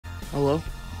Hello.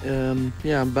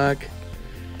 Yeah, I'm back.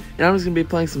 And I'm just gonna be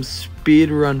playing some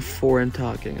Speedrun 4 and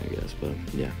talking, I guess, but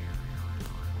yeah.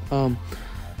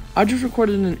 I just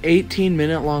recorded an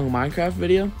 18-minute long Minecraft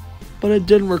video, but it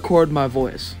didn't record my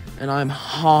voice, and I'm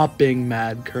hopping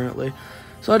mad currently.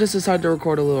 So I just decided to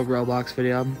record a little Roblox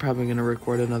video. I'm probably gonna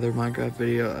record another Minecraft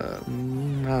video, I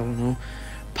don't know,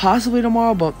 possibly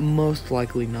tomorrow, but most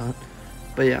likely not.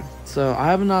 But yeah, so I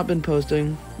have not been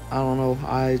posting. I don't know,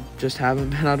 I just haven't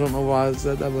been. I don't know why I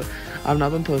said that, but I've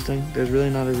not been posting. There's really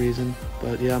not a reason,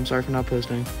 but yeah, I'm sorry for not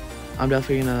posting. I'm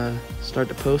definitely gonna start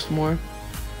to post more,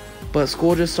 but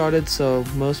school just started, so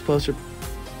most posts are...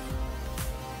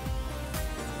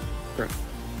 Bro.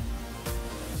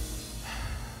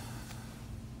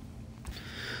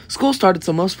 School started,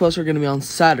 so most posts are gonna be on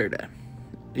Saturday,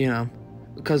 you know,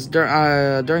 because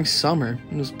during summer,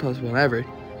 you just post whenever, you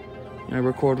know,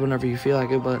 record whenever you feel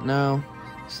like it, but now,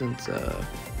 since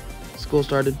school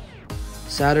started,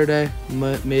 Saturday,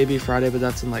 maybe Friday, but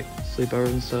that's in like sleepovers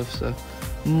and stuff, so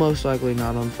most likely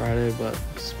not on Friday, but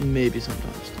maybe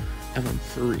sometimes if I'm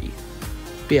free.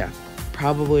 But yeah,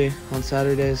 probably on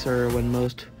Saturdays or when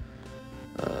most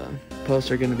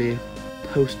posts are gonna be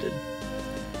posted.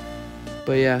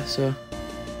 But yeah, so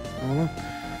I don't know.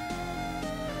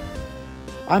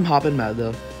 I'm hopping mad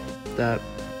though that,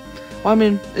 well, I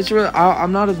mean, it's really,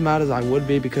 I'm not as mad as I would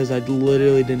be because I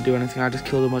literally didn't do anything. I just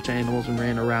killed a bunch of animals and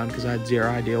ran around because I had zero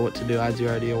idea what to do. I had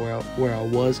zero idea where I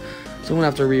was. So I'm gonna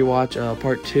have to rewatch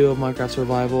part 2 of Minecraft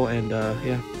Survival, and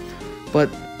yeah. But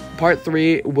part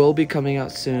 3 will be coming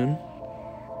out soon.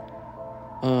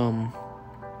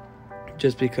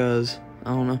 Just because,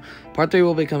 I don't know. Part 3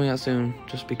 will be coming out soon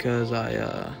just because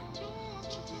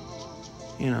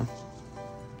you know,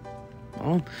 I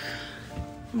don't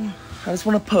know. I just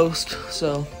want to post,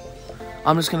 so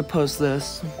I'm just going to post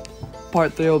this.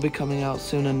 Part 3 will be coming out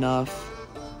soon enough.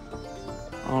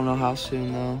 I don't know how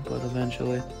soon though, but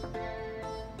eventually.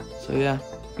 So yeah,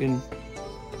 you can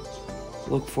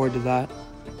look forward to that.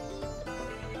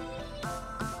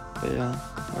 But yeah,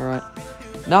 alright.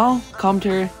 Now,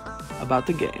 commentary about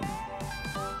the game.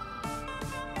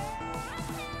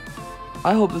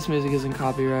 I hope this music isn't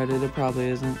copyrighted. It probably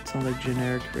isn't. It sounds like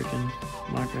generic freaking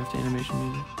Minecraft animation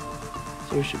music.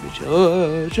 So we should be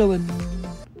chilling.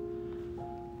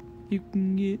 You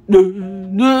can get...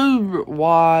 No.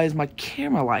 Why is my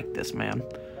camera like this, man?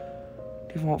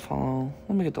 Default follow.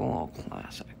 Let me get the little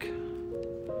classic.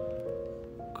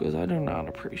 Because I do not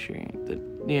appreciate the...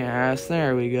 Yes,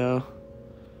 there we go.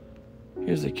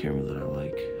 Here's the camera that I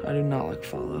like. I do not like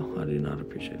follow. I do not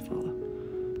appreciate follow.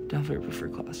 Definitely prefer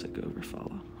classic over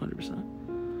follow.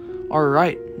 100%.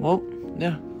 Alright, well,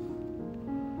 yeah.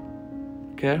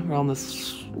 Okay, we're on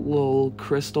this little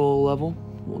crystal level.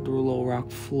 We'll do a little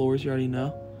rock floors, you already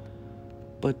know.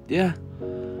 But yeah,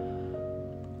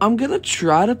 I'm gonna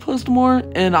try to post more,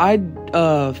 and I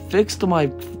fixed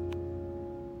my...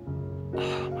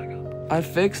 Oh my god. I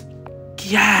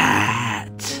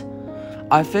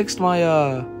fixed my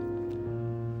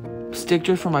stick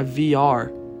drift for my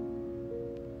VR.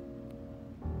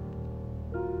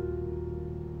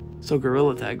 So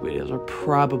Gorilla Tag videos are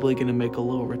probably going to make a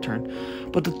little return.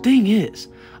 But the thing is,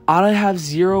 I have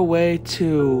zero way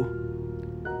to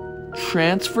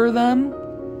transfer them,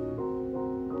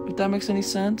 if that makes any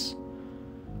sense.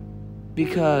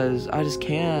 Because I just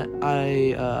can't.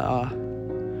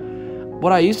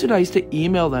 What I used to do, I used to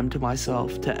email them to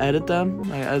myself to edit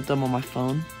them. I edit them on my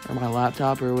phone or my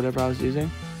laptop or whatever I was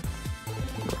using.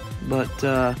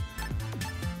 But,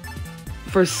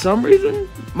 for some reason,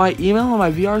 my email on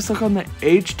my VR is stuck on the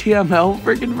HTML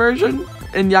freaking version,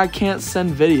 and yeah, I can't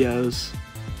send videos,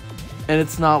 and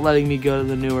it's not letting me go to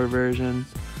the newer version.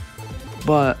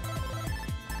 But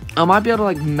I might be able to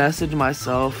like message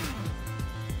myself,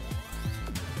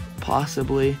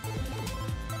 possibly.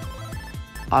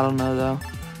 I don't know though.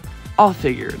 I'll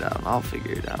figure it out.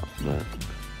 But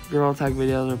Gorilla Tag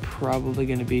videos are probably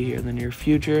gonna be here in the near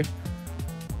future.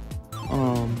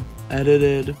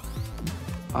 Edited.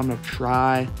 I'm gonna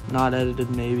try, not edited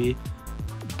maybe,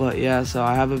 but yeah, so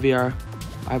I have a VR,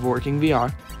 I have working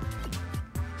VR,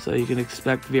 so you can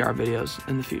expect VR videos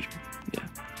in the future, yeah,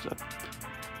 so,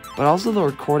 but also the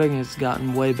recording has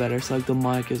gotten way better, so like the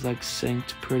mic is like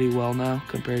synced pretty well now,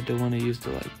 compared to when it used to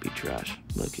like be trash,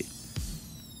 low-key,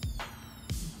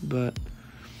 but,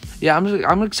 yeah,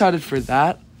 I'm excited for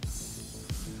that,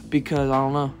 because, I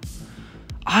don't know,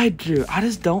 I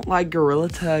just don't like Gorilla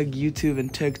Tag, YouTube,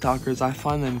 and TikTokers. I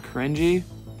find them cringy.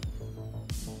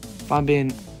 If I'm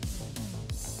being...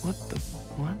 What?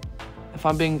 If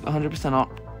I'm being 100% on...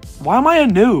 Why am I a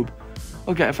noob?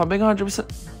 Okay, if I'm being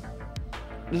 100%...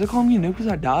 Does it call me a noob because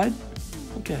I died?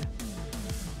 Okay.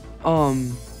 For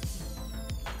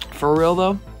real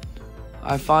though,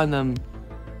 I find them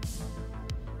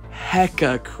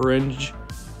hecka cringe.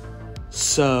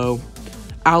 So,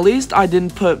 at least I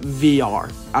didn't put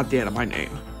VR at the end of my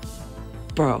name.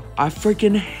 Bro, I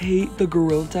freaking hate the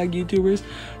Gorilla Tag YouTubers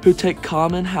who take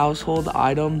common household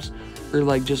items or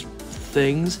like just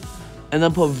things and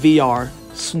then put VR,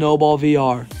 Snowball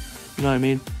VR. You know what I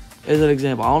mean? As an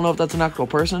example, I don't know if that's an actual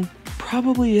person.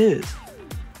 Probably is.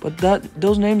 But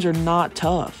those names are not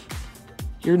tough.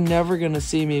 You're never going to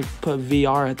see me put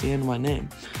VR at the end of my name.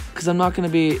 Because I'm not going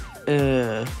to be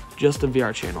just a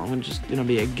VR channel. I'm just going to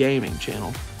be a gaming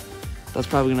channel. That's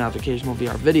probably going to have occasional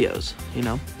VR videos, you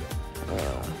know?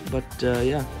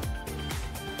 Yeah.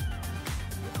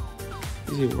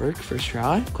 Easy work, first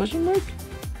try? Question mark?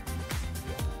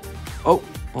 Oh,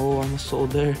 I almost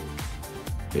sold there.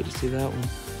 Hate to see that one.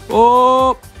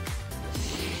 Oh!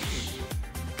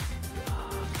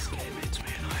 This game hates me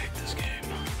and I hate this game.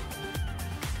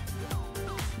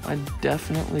 I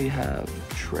definitely have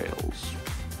trails.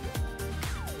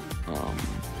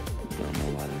 Don't know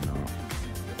why they're not.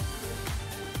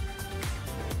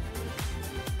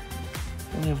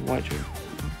 I only have white trail.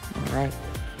 Alright.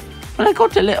 When I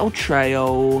got a little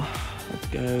trail. Let's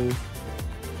go.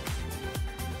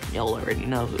 Y'all already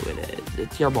know who it is.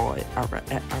 It's your boy. Alright,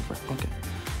 okay.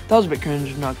 That was a bit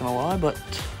cringe, not gonna lie, but,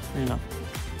 you know.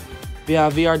 But yeah,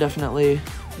 VR definitely.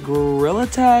 Gorilla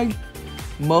Tag,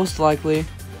 most likely.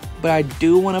 But I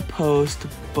do want to post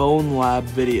Bone Lab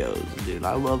videos, dude.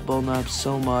 I love Bone Lab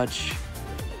so much.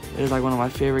 It is like one of my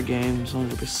favorite games,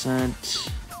 100%.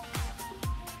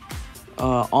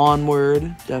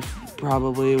 Onward,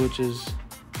 probably, which is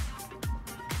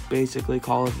basically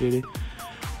Call of Duty.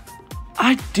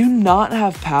 I do not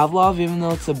have Pavlov, even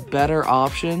though it's a better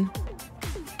option.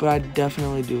 But I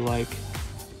definitely do like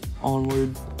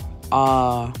Onward.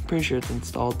 Pretty sure it's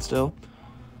installed still.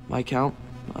 My account.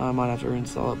 I might have to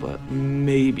reinstall it, but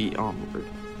maybe Onward.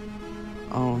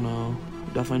 I don't know.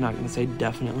 Definitely not gonna say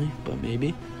definitely, but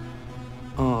maybe.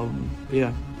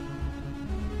 Yeah.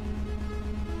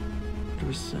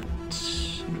 100%.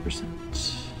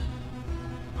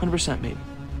 100% maybe.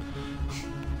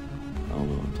 I don't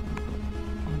know what I'm talking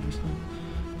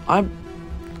about.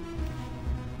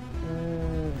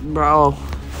 100%. Bro.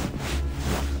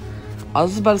 I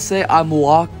was about to say I'm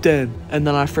locked in, and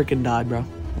then I freaking died, bro.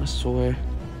 I swear.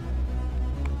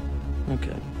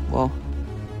 Okay, well,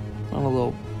 on a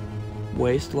little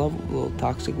waste level, a little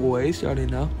toxic waste, you already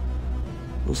know. A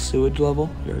little sewage level,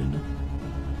 you already know.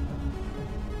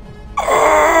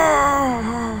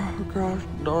 Oh, gosh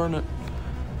darn it.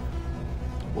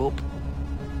 Well,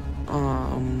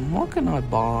 what can I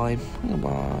buy? I'm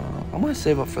gonna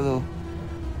save up for the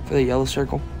yellow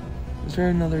circle. Is there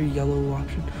another yellow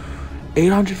option?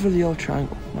 800 for the yellow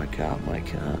triangle. My cap.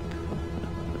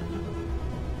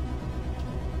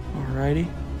 Alrighty,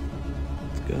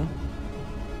 let's go.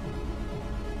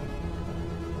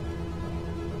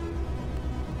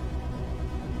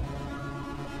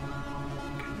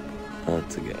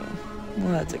 Let's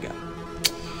go.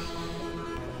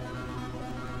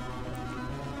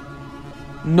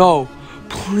 No,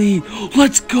 please,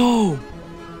 let's go.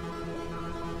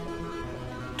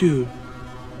 Dude,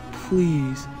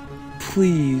 please,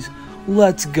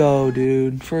 let's go,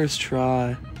 dude. First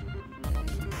try.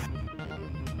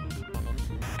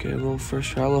 Okay, a little first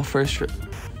try.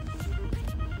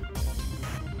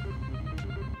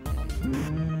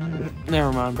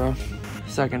 Never mind, bro.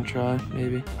 Second try,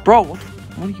 maybe. Bro, what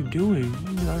are you doing?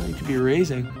 You don't need to be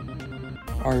raising.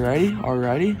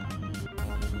 Alrighty.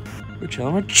 We're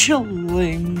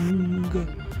chilling.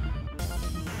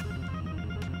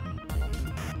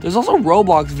 There's also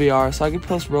Roblox VR, so I could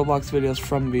post Roblox videos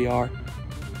from VR.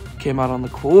 Came out on the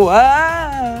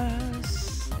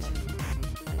Quest.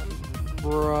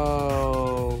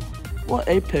 Bro. What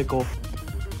a pickle.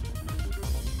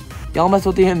 Y'all mess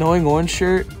with the annoying orange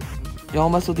shirt? You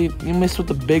mess with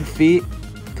the big feet?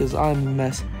 Because I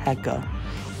mess hecka.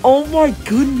 Oh my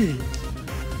goodness.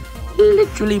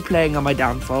 Literally playing on my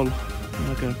downfall.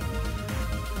 Okay.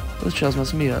 This trail's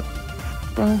messing me up.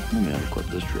 Bro, let me unclip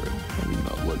this trail. I do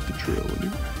not like the trail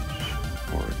anymore.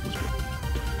 Alright, let's go.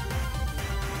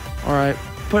 Alright,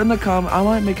 put in the comment. I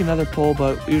might make another poll,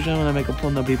 but usually when I make a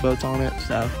poll, there'll be votes on it.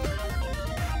 So,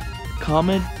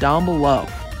 comment down below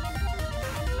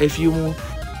if you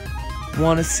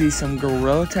want to see some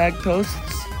Gorilla Tag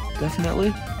posts.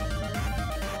 Definitely.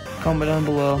 Comment down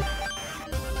below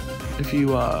if you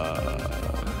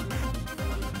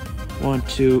want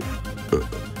to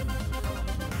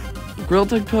Gorilla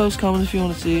Tag post. Comment if you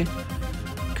want to see.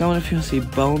 Comment if you want to see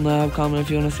Bone Lab. Comment if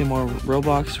you want to see more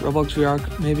Roblox VR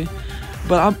maybe.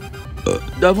 But I'm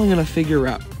definitely gonna figure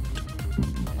out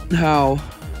how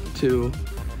to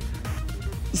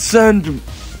send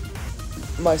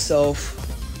myself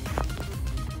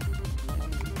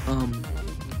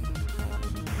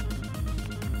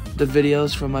the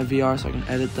videos from my VR so I can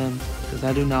edit them, because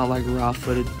I do not like raw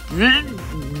footage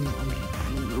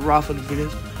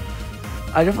videos.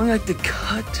 I definitely like to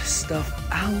cut stuff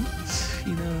out,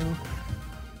 you know.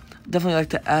 Definitely like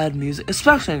to add music,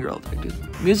 especially in Gorilla Tag,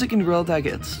 dude. Music in Gorilla Tag,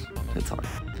 it's hard,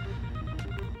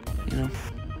 you know.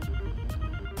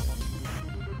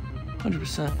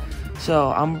 100%.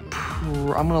 So I'm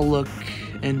gonna look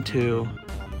into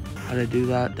how to do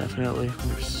that. Definitely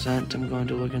 100%. I'm going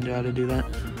to look into how to do that.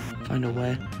 Find a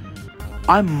way.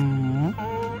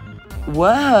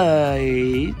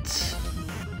 Wait.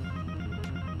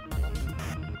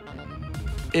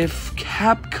 If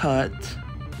CapCut,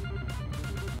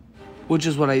 which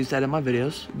is what I use to edit my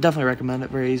videos, definitely recommend it.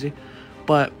 Very easy.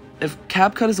 But if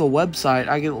CapCut is a website,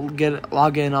 I can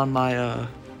log in on my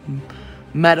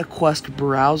MetaQuest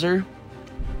browser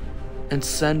and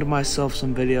send myself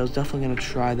some videos. Definitely gonna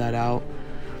try that out.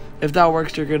 If that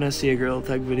works, you're gonna see a Gorilla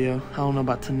Tag video. I don't know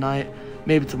about tonight,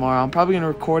 maybe tomorrow. I'm probably gonna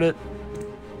record it.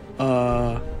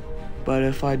 But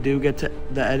if I do get to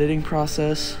the editing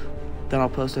process, then I'll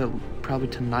post it probably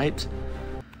tonight.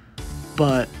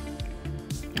 But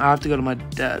I have to go to my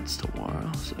dad's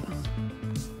tomorrow, so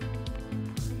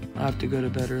I have to go to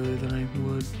bed earlier than I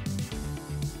would,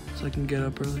 so I can get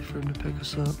up early for him to pick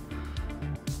us up.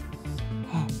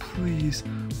 Oh, please,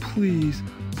 please,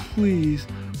 please,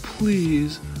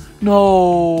 please. No.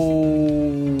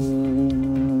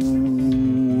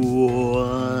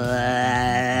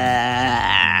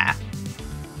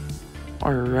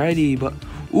 Alrighty, but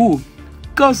ooh,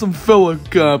 got some fella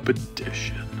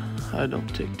competition. I don't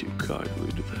take too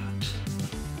kindly to that.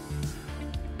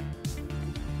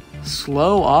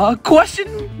 Slow,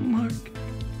 question mark.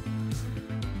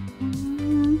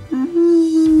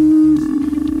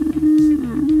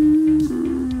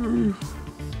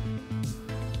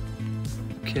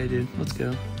 Okay, dude, let's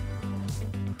go.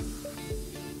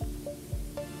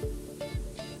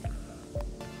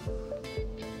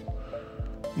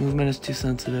 Movement is too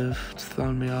sensitive. It's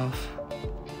throwing me off.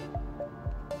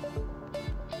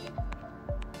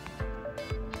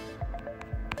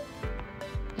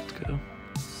 Let's go.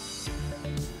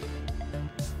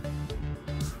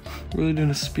 Really doing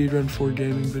a speedrun 4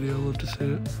 gaming video. I'd love to see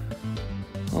it.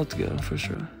 Let's go for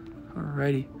sure.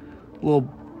 Alrighty. Little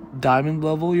diamond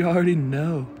level, you already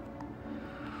know.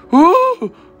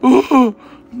 Ooh! Ooh!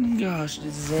 Gosh,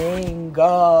 Zynga!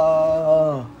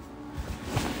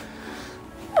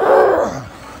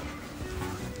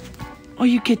 Are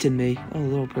you kidding me? Oh,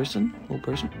 little person? Little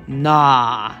person?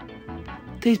 Nah!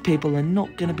 These people are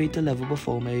not gonna beat the level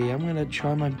before me. I'm gonna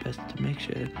try my best to make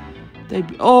sure they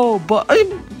oh, but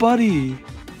hey, buddy!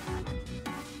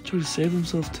 Try to save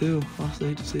themselves too. Honestly, I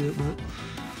hate to see it, but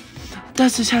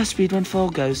that's just how speedrun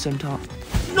 4 goes sometimes.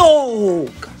 No!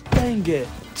 God dang it!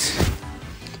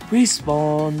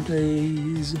 Respawn,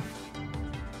 please.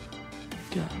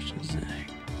 Gosh, dang.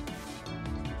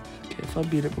 Okay, if I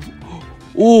beat it before.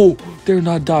 Oh, they're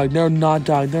not dying. They're not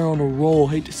dying. They're on a roll.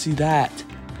 Hate to see that.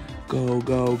 Go,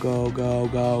 go, go, go,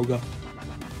 go, go.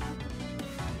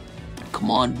 Come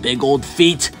on, big old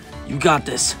feet. You got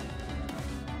this.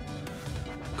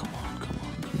 Come on, come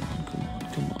on, come on, come on,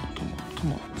 come on, come on,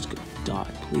 come on. Let's go.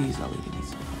 Die, please. I'll leave it.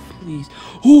 Please.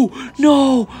 Oh,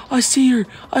 no. I see her.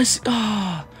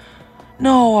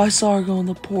 No, I saw her go in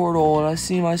the portal, and I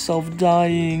see myself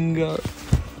dying.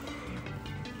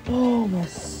 Oh, my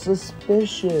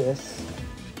suspicious.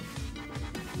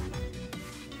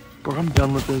 Bro, I'm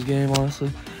done with this game, honestly.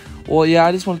 Well, yeah,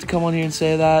 I just wanted to come on here and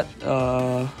say that.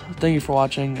 Thank you for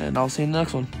watching, and I'll see you in the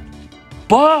next one.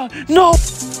 Bye! No!